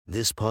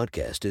This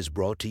podcast is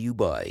brought to you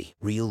by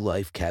Real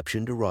Life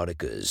Captioned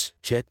Eroticas.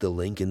 Check the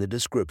link in the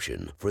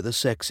description for the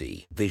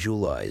sexy,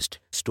 visualized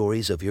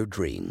stories of your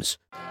dreams.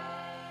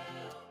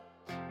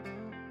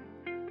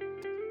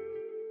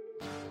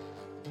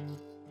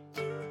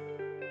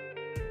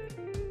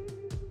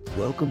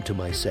 Welcome to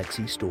my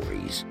sexy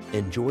stories.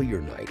 Enjoy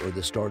your night or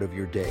the start of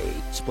your day,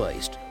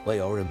 spiced by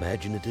our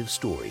imaginative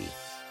story.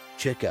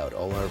 Check out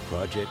all our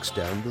projects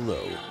down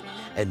below,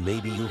 and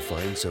maybe you'll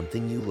find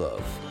something you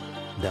love.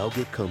 Now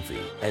get comfy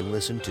and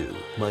listen to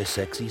my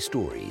sexy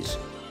stories.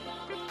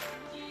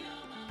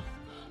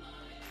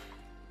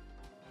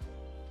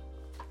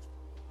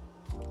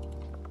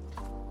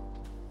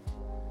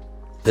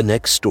 The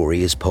next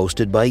story is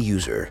posted by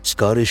user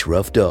Scottish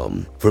Rough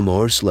Dumb from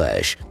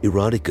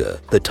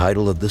r/erotica. The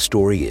title of the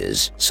story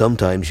is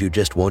Sometimes You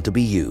Just Want to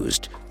Be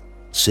Used.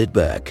 Sit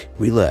back,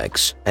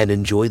 relax, and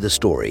enjoy the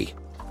story.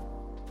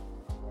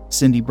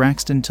 Cindy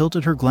Braxton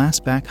tilted her glass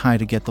back high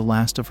to get the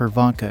last of her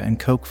vodka and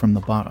Coke from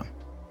the bottom.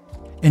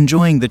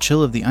 Enjoying the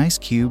chill of the ice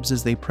cubes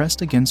as they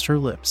pressed against her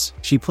lips,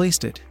 she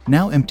placed it,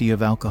 now empty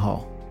of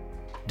alcohol,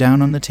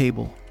 down on the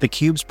table. The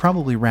cubes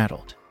probably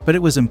rattled, but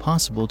it was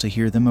impossible to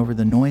hear them over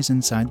the noise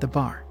inside the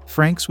bar.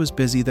 Frank's was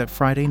busy that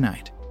Friday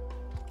night,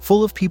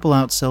 full of people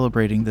out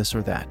celebrating this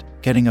or that,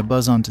 getting a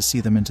buzz on to see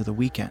them into the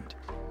weekend.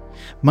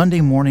 Monday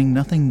morning,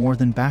 nothing more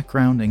than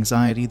background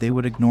anxiety they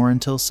would ignore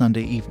until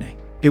Sunday evening.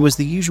 It was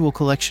the usual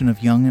collection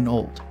of young and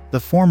old, the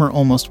former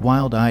almost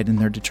wild-eyed in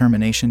their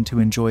determination to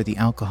enjoy the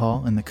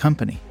alcohol and the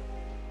company,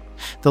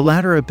 the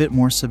latter a bit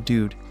more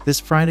subdued. This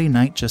Friday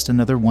night just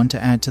another one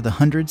to add to the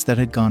hundreds that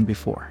had gone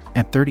before.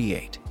 At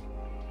 38,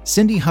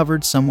 Cindy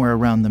hovered somewhere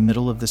around the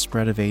middle of the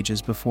spread of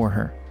ages before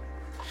her.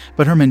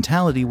 But her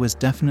mentality was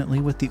definitely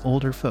with the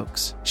older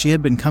folks. She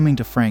had been coming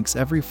to Frank's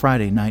every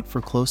Friday night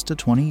for close to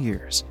 20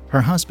 years.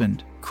 Her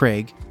husband,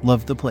 Craig,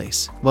 loved the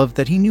place, loved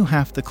that he knew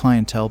half the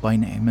clientele by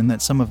name and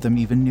that some of them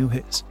even knew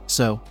his.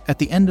 So, at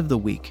the end of the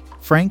week,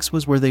 Frank's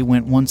was where they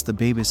went once the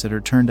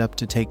babysitter turned up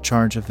to take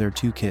charge of their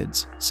two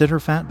kids, sit her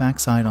fat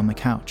backside on the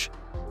couch,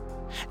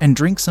 and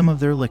drink some of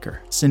their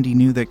liquor. Cindy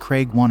knew that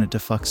Craig wanted to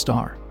fuck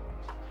Star.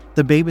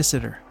 The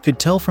babysitter could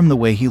tell from the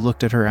way he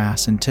looked at her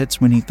ass and tits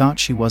when he thought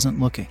she wasn't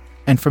looking,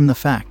 and from the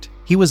fact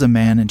he was a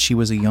man and she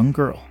was a young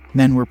girl.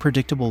 Men were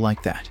predictable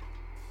like that.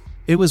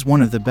 It was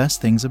one of the best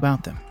things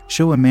about them.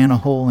 Show a man a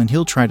hole and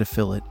he'll try to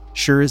fill it,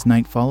 sure as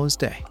night follows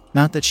day.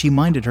 Not that she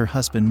minded her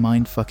husband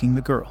mind fucking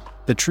the girl.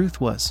 The truth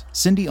was,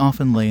 Cindy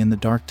often lay in the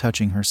dark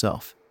touching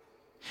herself,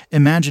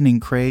 imagining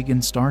Craig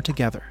and Star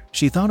together.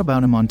 She thought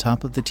about him on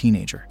top of the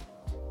teenager,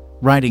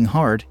 riding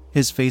hard,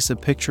 his face a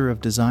picture of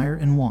desire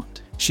and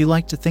want. She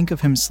liked to think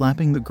of him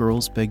slapping the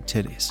girl's big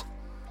titties,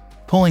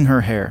 pulling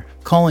her hair,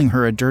 calling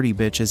her a dirty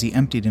bitch as he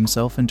emptied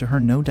himself into her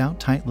no doubt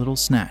tight little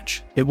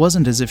snatch. It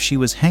wasn't as if she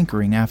was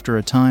hankering after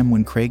a time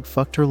when Craig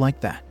fucked her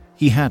like that.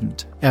 He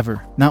hadn't,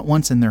 ever, not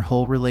once in their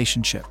whole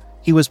relationship.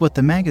 He was what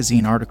the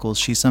magazine articles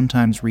she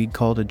sometimes read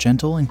called a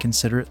gentle and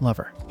considerate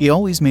lover. He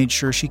always made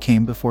sure she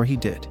came before he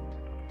did.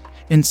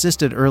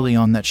 Insisted early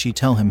on that she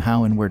tell him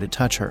how and where to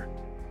touch her.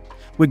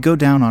 Would go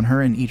down on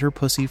her and eat her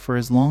pussy for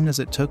as long as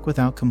it took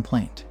without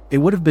complaint. It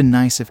would have been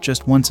nice if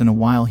just once in a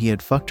while he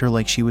had fucked her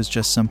like she was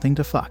just something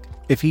to fuck.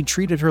 If he'd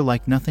treated her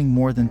like nothing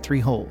more than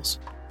 3 holes.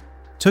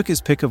 Took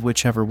his pick of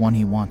whichever one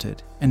he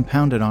wanted, and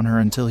pounded on her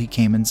until he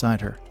came inside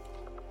her.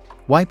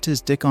 Wiped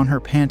his dick on her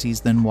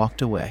panties, then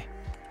walked away,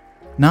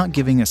 not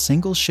giving a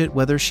single shit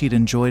whether she'd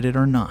enjoyed it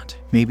or not.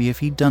 Maybe if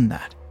he'd done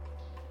that,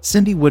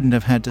 Cindy wouldn't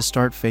have had to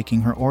start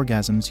faking her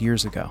orgasms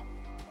years ago,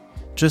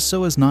 just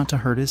so as not to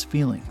hurt his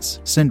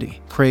feelings.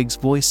 Cindy, Craig's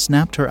voice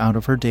snapped her out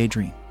of her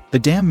daydream. The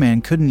damn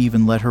man couldn't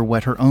even let her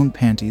wet her own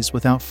panties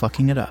without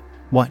fucking it up.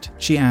 What?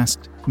 She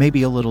asked,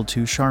 maybe a little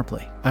too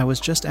sharply. I was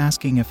just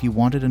asking if you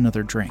wanted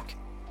another drink.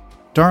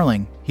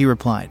 Darling, he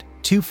replied,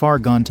 too far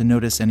gone to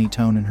notice any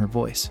tone in her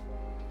voice.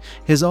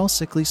 His all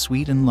sickly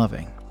sweet and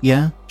loving.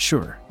 Yeah,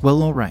 sure.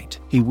 Well, all right,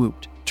 he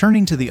whooped,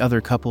 turning to the other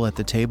couple at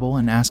the table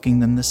and asking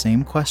them the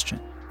same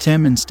question.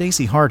 Tim and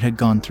Stacy Hart had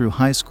gone through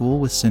high school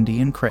with Cindy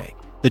and Craig.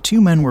 The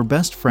two men were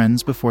best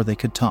friends before they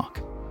could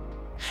talk.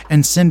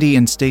 And Cindy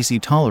and Stacy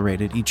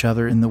tolerated each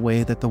other in the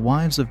way that the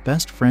wives of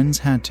best friends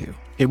had to.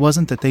 It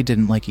wasn't that they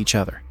didn't like each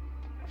other,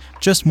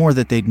 just more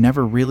that they'd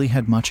never really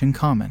had much in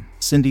common.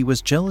 Cindy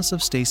was jealous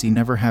of Stacy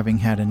never having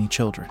had any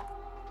children,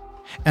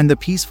 and the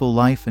peaceful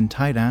life and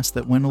tight ass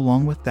that went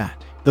along with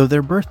that. Though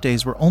their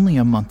birthdays were only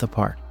a month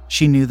apart,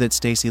 she knew that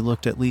Stacy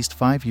looked at least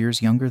 5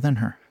 years younger than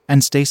her,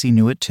 and Stacy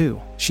knew it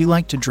too. She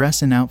liked to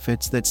dress in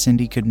outfits that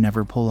Cindy could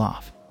never pull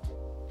off.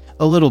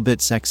 A little bit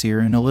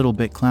sexier and a little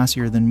bit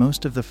classier than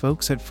most of the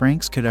folks at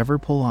Frank's could ever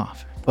pull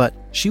off, but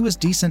she was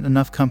decent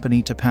enough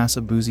company to pass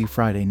a boozy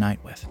Friday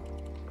night with,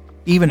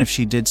 even if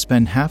she did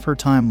spend half her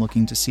time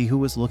looking to see who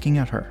was looking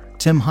at her.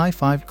 Tim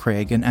high-fived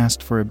Craig and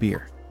asked for a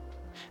beer.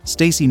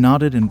 Stacy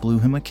nodded and blew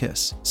him a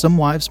kiss. Some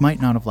wives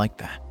might not have liked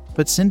that,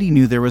 but Cindy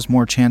knew there was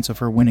more chance of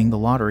her winning the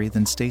lottery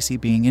than Stacy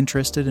being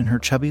interested in her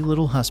chubby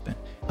little husband.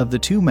 Of the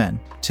two men,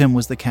 Tim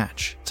was the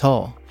catch.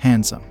 Tall,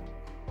 handsome,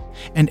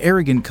 And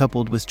arrogant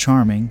coupled with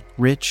charming,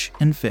 rich,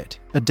 and fit.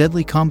 A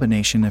deadly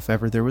combination if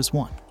ever there was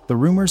one. The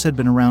rumors had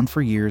been around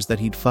for years that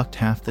he'd fucked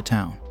half the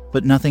town,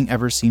 but nothing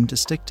ever seemed to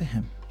stick to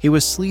him. He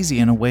was sleazy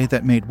in a way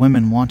that made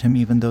women want him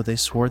even though they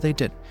swore they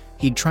didn't.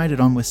 He'd tried it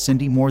on with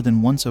Cindy more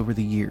than once over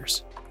the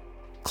years.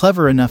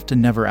 Clever enough to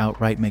never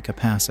outright make a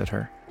pass at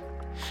her,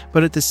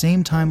 but at the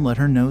same time let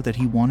her know that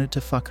he wanted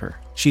to fuck her.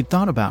 She'd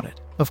thought about it,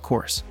 of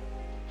course,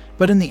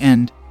 but in the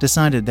end,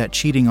 decided that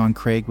cheating on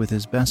Craig with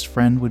his best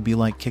friend would be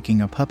like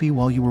kicking a puppy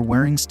while you were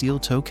wearing steel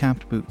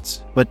toe-capped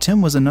boots. But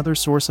Tim was another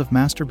source of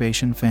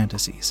masturbation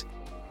fantasies.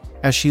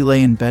 As she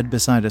lay in bed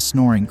beside a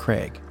snoring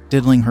Craig,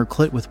 diddling her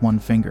clit with one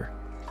finger,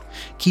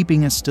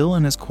 keeping as still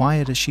and as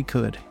quiet as she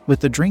could. With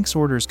the drinks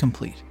orders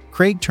complete,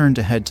 Craig turned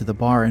to head to the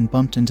bar and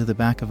bumped into the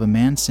back of a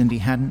man Cindy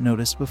hadn't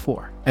noticed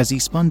before. As he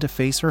spun to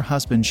face her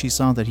husband, she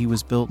saw that he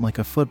was built like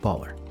a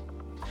footballer.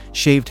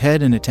 Shaved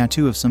head and a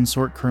tattoo of some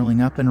sort curling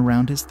up and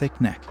around his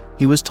thick neck.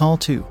 He was tall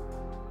too,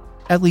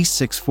 at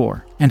least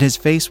 6'4", and his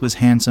face was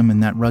handsome in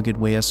that rugged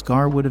way a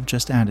scar would have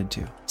just added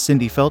to.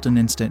 Cindy felt an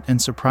instant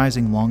and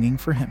surprising longing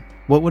for him.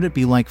 What would it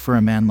be like for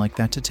a man like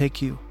that to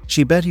take you?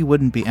 She bet he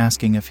wouldn't be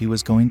asking if he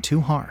was going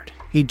too hard.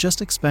 He'd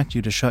just expect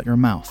you to shut your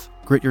mouth,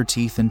 grit your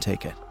teeth, and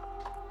take it.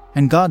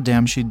 And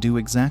goddamn, she'd do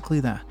exactly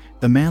that.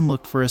 The man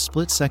looked for a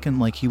split second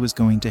like he was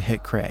going to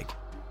hit Craig,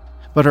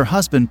 but her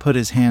husband put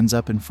his hands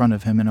up in front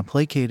of him in a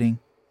placating,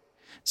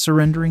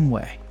 surrendering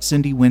way.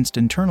 Cindy winced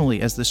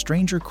internally as the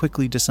stranger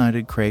quickly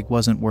decided Craig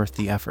wasn't worth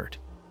the effort,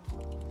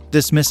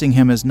 dismissing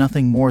him as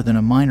nothing more than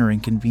a minor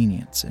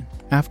inconvenience, and,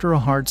 after a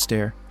hard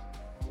stare,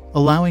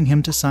 allowing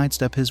him to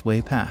sidestep his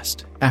way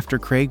past. After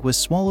Craig was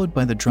swallowed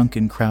by the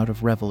drunken crowd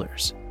of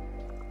revelers,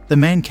 the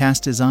man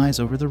cast his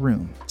eyes over the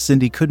room.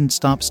 Cindy couldn't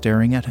stop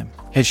staring at him.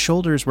 His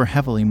shoulders were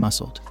heavily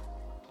muscled,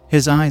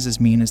 his eyes as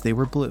mean as they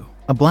were blue.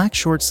 A black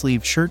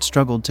short-sleeved shirt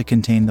struggled to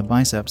contain the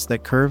biceps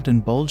that curved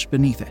and bulged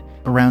beneath it.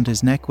 Around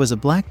his neck was a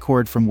black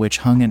cord from which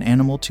hung an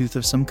animal tooth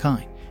of some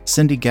kind.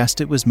 Cindy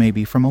guessed it was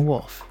maybe from a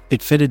wolf.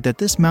 It fitted that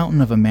this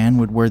mountain of a man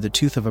would wear the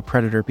tooth of a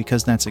predator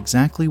because that's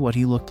exactly what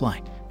he looked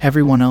like.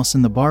 Everyone else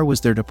in the bar was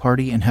there to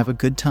party and have a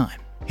good time.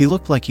 He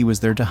looked like he was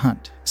there to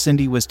hunt.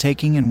 Cindy was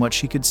taking in what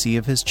she could see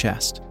of his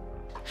chest,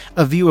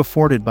 a view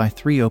afforded by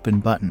 3 open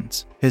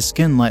buttons, his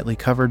skin lightly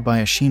covered by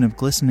a sheen of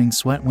glistening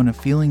sweat when a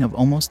feeling of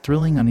almost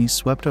thrilling unease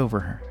swept over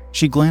her.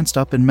 She glanced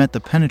up and met the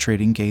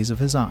penetrating gaze of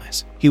his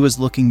eyes. He was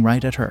looking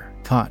right at her.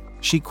 Caught,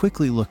 she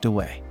quickly looked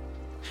away,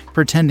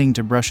 pretending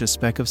to brush a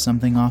speck of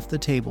something off the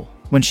table.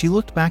 When she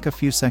looked back a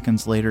few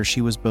seconds later,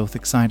 she was both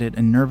excited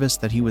and nervous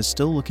that he was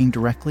still looking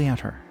directly at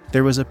her.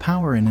 There was a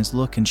power in his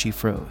look and she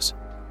froze,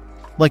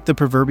 like the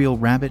proverbial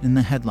rabbit in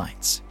the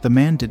headlights. The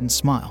man didn't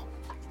smile,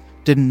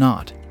 didn't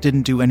nod,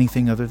 didn't do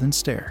anything other than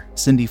stare.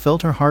 Cindy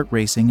felt her heart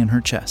racing in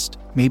her chest.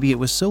 Maybe it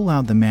was so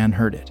loud the man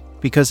heard it,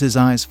 because his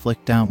eyes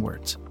flicked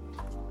downwards,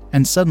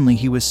 and suddenly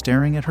he was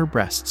staring at her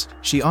breasts.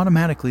 She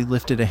automatically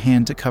lifted a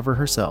hand to cover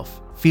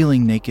herself,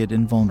 feeling naked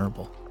and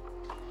vulnerable.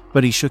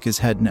 But he shook his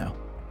head no.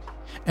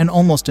 An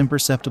almost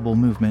imperceptible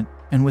movement,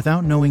 and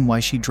without knowing why,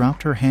 she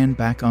dropped her hand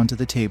back onto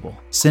the table.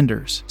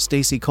 Cinders,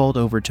 Stacy called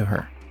over to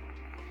her,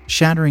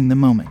 shattering the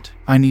moment.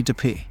 I need to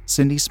pee.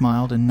 Cindy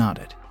smiled and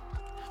nodded,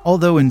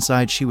 although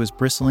inside she was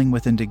bristling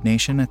with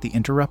indignation at the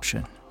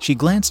interruption. She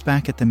glanced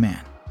back at the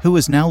man, who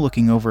was now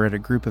looking over at a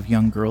group of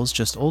young girls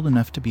just old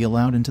enough to be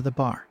allowed into the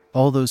bar.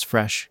 All those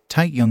fresh,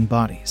 tight young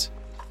bodies,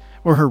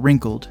 or her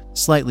wrinkled,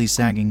 slightly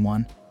sagging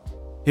one.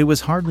 It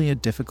was hardly a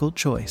difficult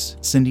choice.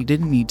 Cindy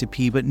didn't need to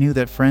pee but knew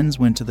that friends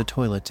went to the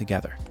toilet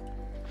together.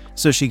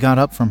 So she got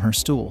up from her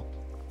stool,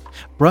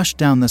 brushed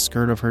down the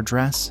skirt of her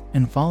dress,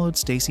 and followed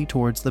Stacy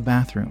towards the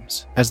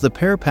bathrooms. As the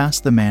pair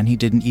passed the man, he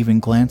didn't even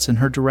glance in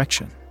her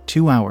direction.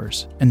 2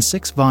 hours and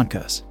 6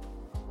 vodkas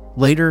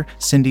later,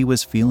 Cindy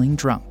was feeling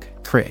drunk.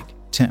 Craig,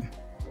 Tim,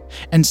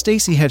 and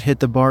Stacy had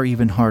hit the bar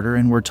even harder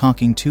and were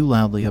talking too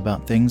loudly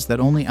about things that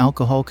only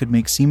alcohol could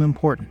make seem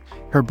important.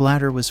 Her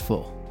bladder was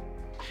full,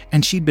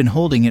 and she'd been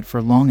holding it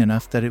for long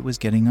enough that it was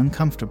getting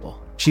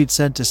uncomfortable. She'd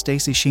said to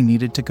Stacy she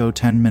needed to go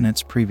 10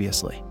 minutes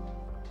previously,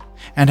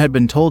 and had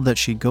been told that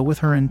she'd go with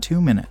her in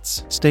 2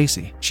 minutes.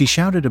 Stacy, she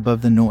shouted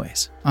above the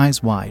noise,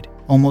 eyes wide,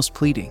 almost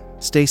pleading.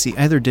 Stacy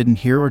either didn't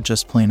hear or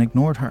just plain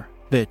ignored her.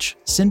 Bitch,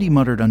 Cindy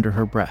muttered under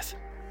her breath,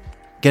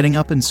 getting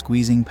up and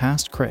squeezing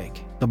past Craig.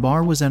 The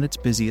bar was at its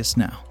busiest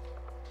now,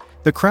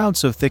 the crowd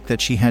so thick that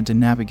she had to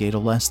navigate a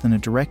less than a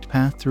direct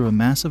path through a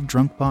mass of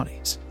drunk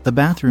bodies. The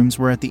bathrooms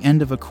were at the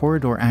end of a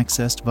corridor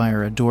accessed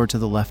via a door to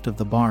the left of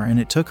the bar, and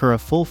it took her a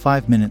full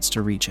 5 minutes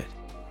to reach it,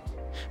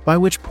 by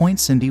which point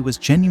Cindy was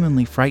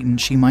genuinely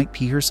frightened she might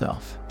pee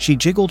herself. She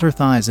jiggled her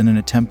thighs in an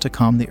attempt to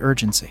calm the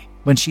urgency.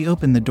 When she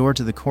opened the door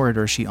to the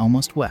corridor, she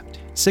almost wept.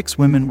 6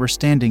 women were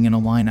standing in a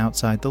line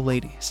outside the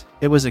ladies.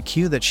 It was a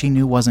cue that she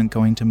knew wasn't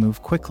going to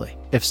move quickly.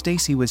 If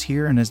Stacy was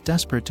here and as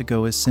desperate to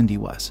go as Cindy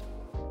was,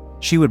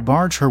 she would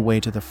barge her way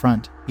to the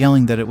front,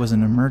 yelling that it was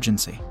an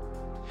emergency.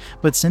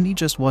 But Cindy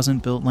just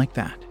wasn't built like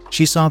that.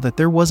 She saw that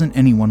there wasn't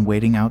anyone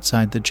waiting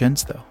outside the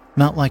gents though.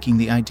 Not liking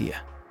the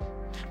idea,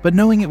 But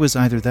knowing it was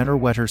either that or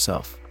wet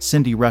herself,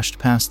 Cindy rushed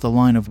past the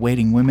line of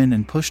waiting women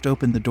and pushed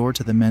open the door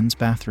to the men's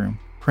bathroom,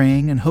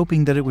 praying and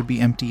hoping that it would be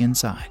empty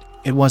inside.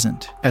 It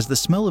wasn't, as the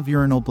smell of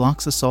urinal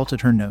blocks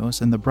assaulted her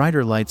nose and the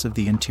brighter lights of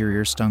the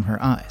interior stung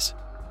her eyes.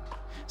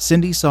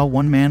 Cindy saw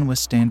one man was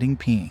standing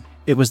peeing.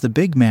 It was the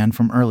big man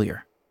from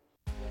earlier.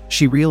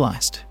 She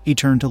realized. He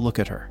turned to look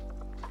at her,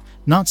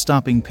 not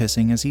stopping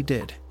pissing as he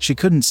did. She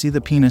couldn't see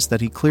the penis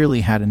that he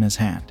clearly had in his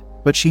hand,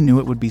 but she knew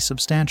it would be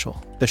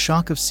substantial. The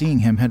shock of seeing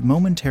him had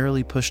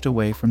momentarily pushed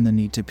away from the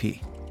need to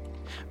pee.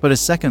 But a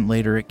second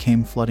later it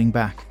came flooding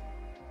back.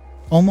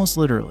 Almost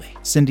literally,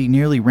 Cindy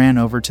nearly ran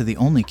over to the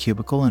only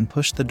cubicle and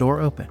pushed the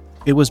door open.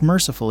 It was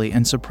mercifully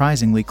and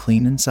surprisingly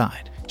clean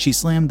inside. She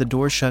slammed the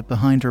door shut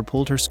behind her,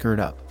 pulled her skirt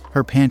up,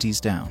 her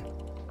panties down,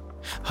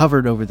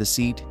 hovered over the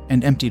seat,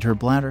 and emptied her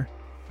bladder.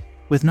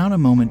 With not a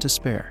moment to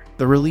spare,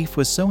 the relief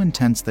was so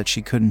intense that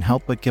she couldn't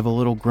help but give a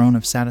little groan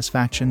of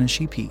satisfaction as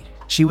she peed.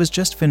 She was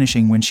just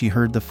finishing when she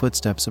heard the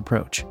footsteps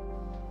approach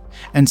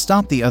and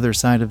stop the other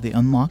side of the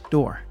unlocked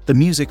door. The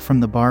music from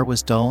the bar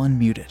was dull and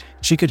muted.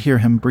 She could hear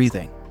him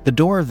breathing. The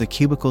door of the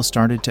cubicle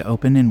started to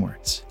open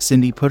inwards.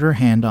 Cindy put her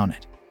hand on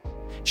it,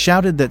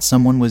 shouted that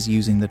someone was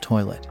using the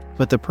toilet,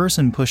 but the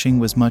person pushing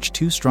was much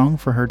too strong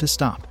for her to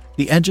stop.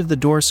 The edge of the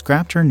door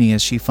scraped her knee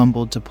as she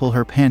fumbled to pull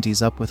her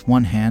panties up with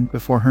one hand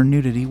before her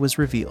nudity was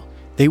revealed.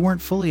 They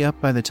weren't fully up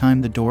by the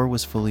time the door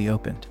was fully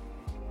opened.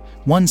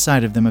 One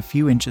side of them a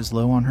few inches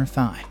low on her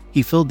thigh.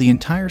 He filled the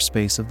entire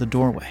space of the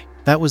doorway.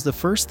 That was the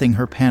first thing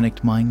her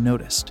panicked mind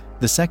noticed.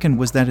 The second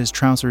was that his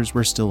trousers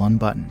were still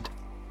unbuttoned,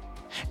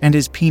 and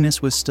his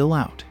penis was still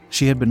out.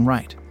 She had been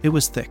right. It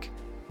was thick,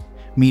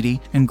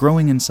 meaty, and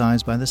growing in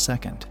size by the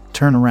second.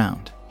 "Turn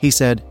around," he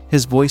said,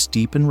 his voice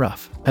deep and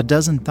rough. A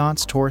dozen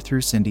thoughts tore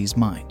through Cindy's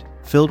mind,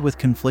 filled with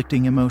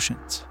conflicting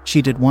emotions.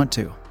 She did want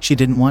to. She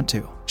didn't want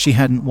to. She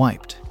hadn't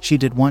wiped. She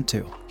did want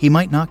to. He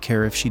might not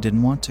care if she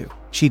didn't want to.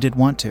 She did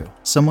want to.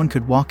 Someone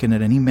could walk in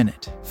at any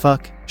minute.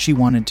 Fuck, she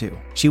wanted to.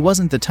 She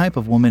wasn't the type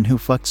of woman who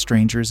fucked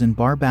strangers in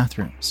bar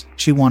bathrooms.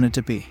 She wanted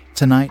to be.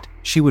 Tonight,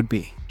 she would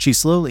be. She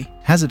slowly,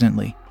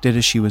 hesitantly, did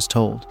as she was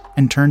told,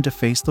 and turned to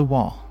face the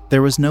wall.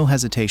 There was no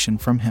hesitation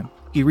from him.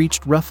 He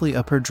reached roughly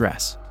up her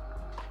dress,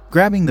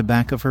 grabbing the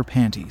back of her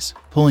panties,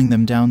 pulling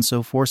them down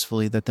so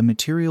forcefully that the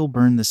material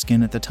burned the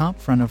skin at the top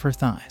front of her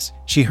thighs.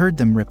 She heard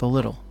them rip a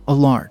little. A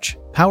large,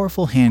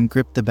 powerful hand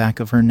gripped the back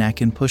of her neck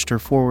and pushed her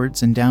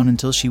forwards and down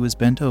until she was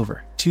bent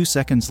over. 2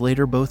 seconds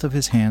later, both of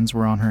his hands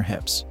were on her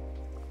hips,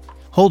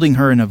 holding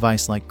her in a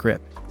vice-like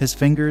grip, his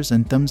fingers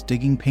and thumbs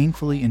digging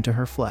painfully into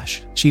her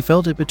flesh. She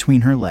felt it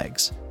between her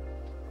legs,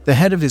 the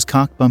head of his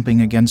cock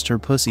bumping against her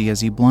pussy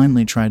as he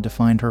blindly tried to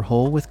find her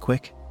hole with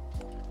quick,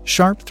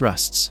 sharp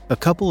thrusts. A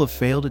couple of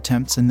failed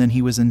attempts and then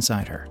he was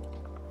inside her.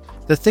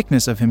 The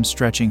thickness of him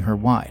stretching her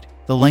wide,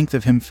 the length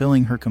of him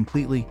filling her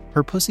completely,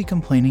 her pussy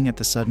complaining at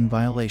the sudden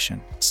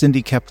violation.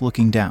 Cindy kept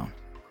looking down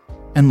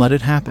and let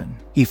it happen.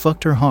 He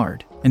fucked her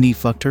hard, and he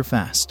fucked her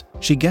fast.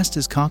 She guessed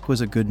his cock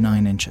was a good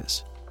 9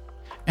 inches,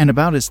 and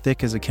about as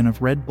thick as a can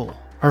of Red Bull.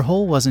 Her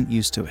hole wasn't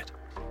used to it,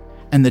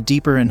 and the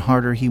deeper and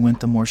harder he went,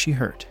 the more she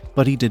hurt.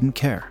 But he didn't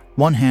care.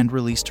 One hand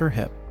released her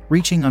hip,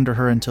 reaching under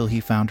her until he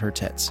found her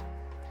tits,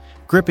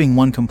 gripping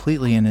one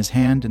completely in his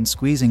hand and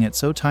squeezing it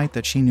so tight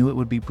that she knew it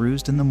would be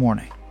bruised in the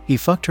morning. He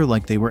fucked her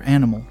like they were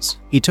animals.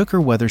 He took her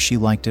whether she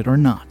liked it or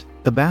not.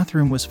 The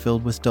bathroom was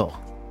filled with dull,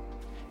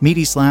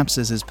 meaty slaps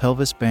as his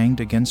pelvis banged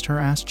against her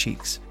ass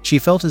cheeks. She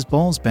felt his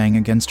balls bang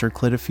against her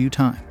clit a few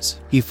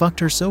times. He fucked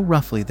her so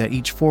roughly that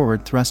each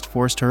forward thrust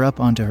forced her up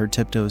onto her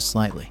tiptoes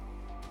slightly,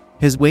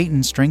 his weight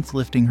and strength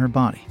lifting her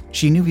body.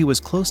 She knew he was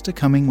close to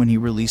coming when he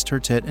released her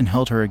tit and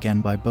held her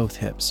again by both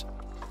hips,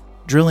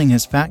 drilling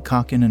his fat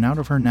cock in and out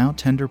of her now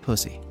tender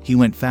pussy. He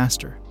went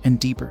faster and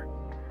deeper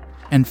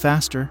and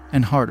faster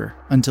and harder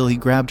until he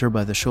grabbed her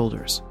by the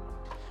shoulders,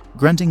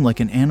 grunting like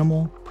an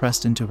animal,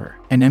 pressed into her,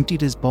 and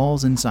emptied his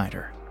balls inside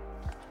her,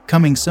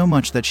 coming so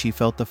much that she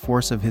felt the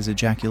force of his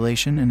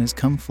ejaculation and his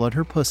cum flood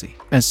her pussy.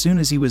 As soon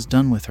as he was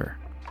done with her,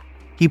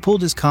 he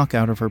pulled his cock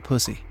out of her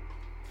pussy,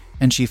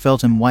 and she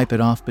felt him wipe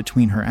it off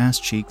between her ass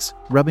cheeks,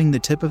 rubbing the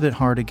tip of it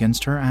hard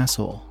against her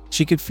asshole.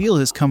 She could feel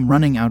his cum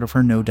running out of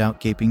her no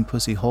doubt gaping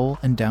pussy hole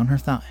and down her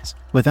thighs.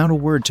 Without a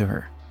word to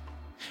her,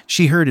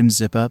 she heard him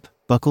zip up,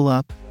 buckle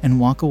up, and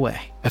walk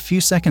away. A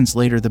few seconds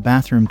later, the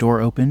bathroom door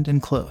opened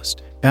and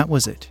closed. That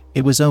was it.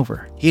 It was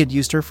over. He had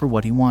used her for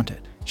what he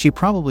wanted. She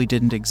probably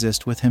didn't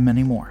exist with him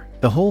anymore.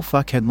 The whole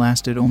fuck had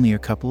lasted only a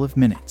couple of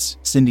minutes.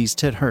 Cindy's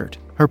tit hurt.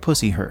 Her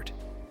pussy hurt.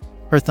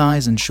 Her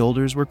thighs and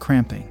shoulders were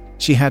cramping.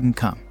 She hadn't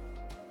come,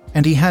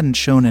 and he hadn't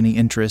shown any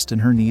interest in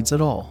her needs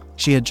at all.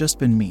 She had just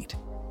been meat,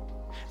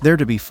 there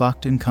to be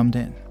fucked and cummed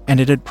in. And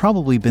it had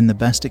probably been the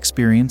best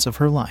experience of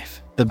her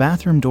life. The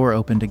bathroom door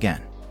opened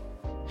again,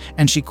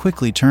 and she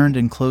quickly turned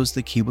and closed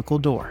the cubicle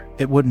door.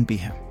 It wouldn't be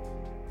him,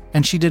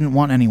 and she didn't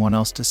want anyone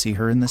else to see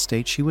her in the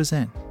state she was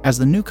in. As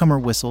the newcomer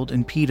whistled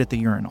and peed at the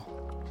urinal,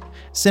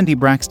 Cindy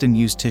Braxton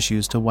used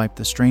tissues to wipe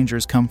the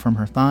stranger's cum from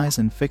her thighs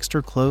and fixed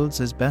her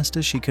clothes as best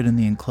as she could in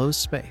the enclosed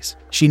space.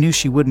 She knew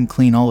she wouldn't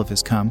clean all of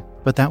his cum,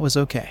 but that was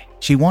okay.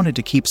 She wanted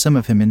to keep some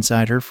of him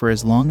inside her for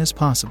as long as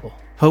possible.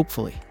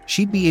 Hopefully,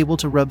 she'd be able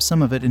to rub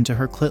some of it into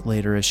her clit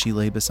later as she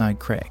lay beside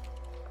Craig,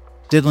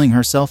 diddling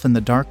herself in the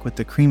dark with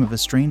the cream of a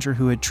stranger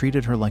who had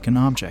treated her like an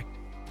object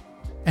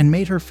and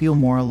made her feel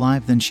more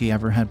alive than she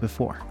ever had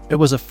before. It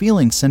was a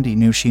feeling Cindy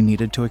knew she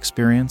needed to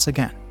experience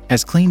again.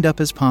 As cleaned up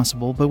as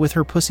possible, but with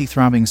her pussy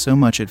throbbing so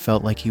much it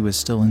felt like he was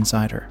still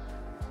inside her.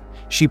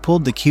 She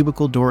pulled the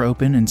cubicle door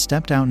open and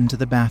stepped out into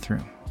the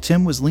bathroom.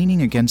 Tim was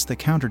leaning against the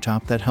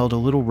countertop that held a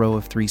little row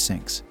of 3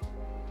 sinks,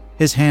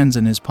 his hands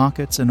in his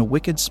pockets and a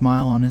wicked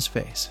smile on his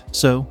face.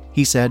 "So,"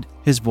 he said,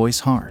 his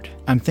voice hard,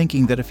 "I'm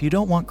thinking that if you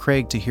don't want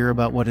Craig to hear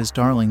about what his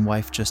darling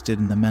wife just did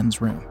in the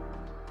men's room,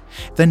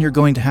 then you're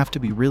going to have to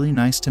be really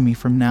nice to me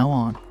from now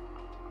on.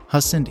 Huh,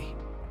 Cindy?"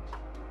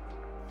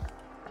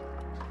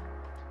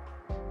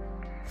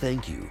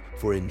 Thank you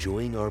for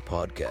enjoying our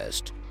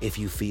podcast. If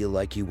you feel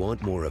like you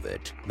want more of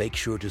it, make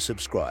sure to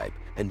subscribe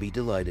and be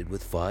delighted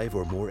with 5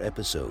 or more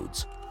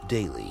episodes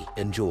daily.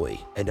 Enjoy,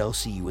 and I'll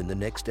see you in the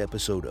next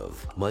episode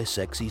of My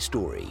Sexy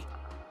Story.